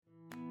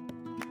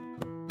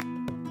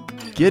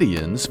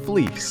Gideon's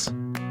fleece.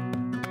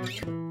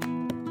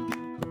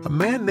 A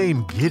man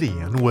named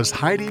Gideon was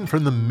hiding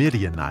from the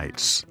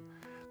Midianites.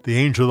 The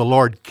angel of the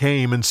Lord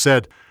came and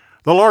said,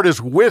 "The Lord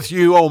is with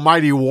you, O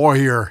mighty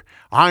warrior.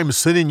 I'm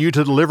sending you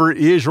to deliver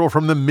Israel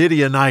from the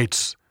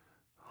Midianites."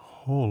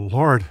 "Oh,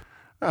 Lord,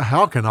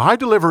 how can I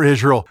deliver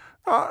Israel?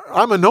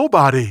 I'm a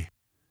nobody."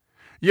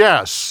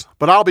 "Yes,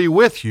 but I'll be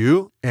with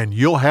you, and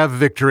you'll have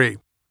victory."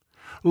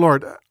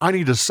 "Lord, I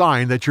need a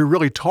sign that you're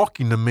really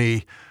talking to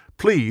me.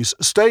 Please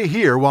stay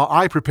here while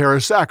I prepare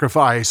a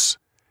sacrifice."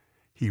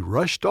 He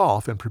rushed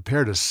off and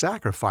prepared a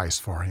sacrifice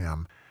for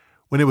him.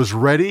 When it was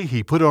ready,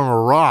 he put it on a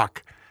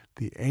rock.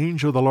 The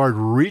angel of the Lord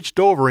reached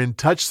over and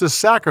touched the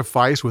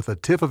sacrifice with the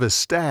tip of his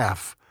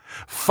staff.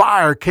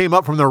 Fire came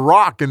up from the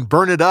rock and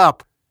burned it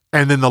up,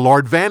 and then the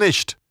Lord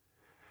vanished.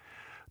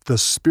 The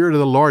Spirit of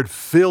the Lord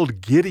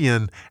filled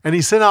Gideon, and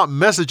he sent out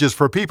messages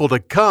for people to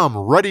come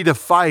ready to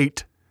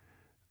fight.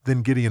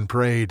 Then Gideon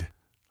prayed,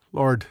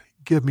 "Lord,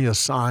 give me a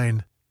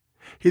sign."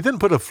 He then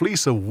put a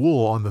fleece of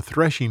wool on the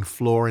threshing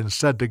floor and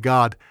said to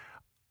God,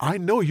 "I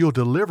know you'll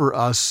deliver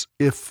us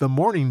if the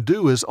morning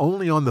dew is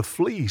only on the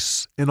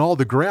fleece and all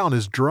the ground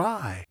is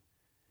dry."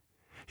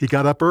 He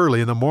got up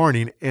early in the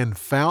morning and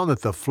found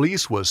that the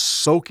fleece was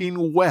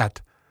soaking wet,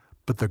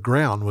 but the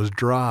ground was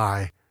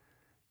dry.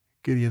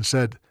 Gideon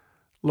said,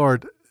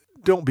 "Lord,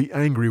 don't be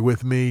angry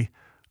with me.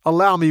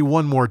 Allow me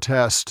one more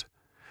test.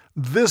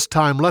 This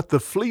time let the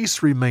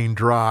fleece remain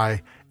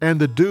dry and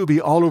the dew be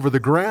all over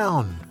the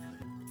ground."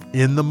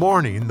 In the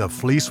morning the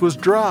fleece was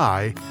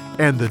dry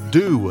and the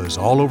dew was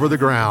all over the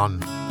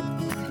ground.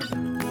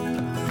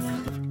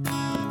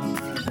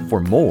 For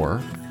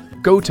more,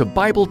 go to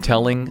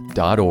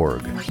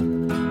BibleTelling.org.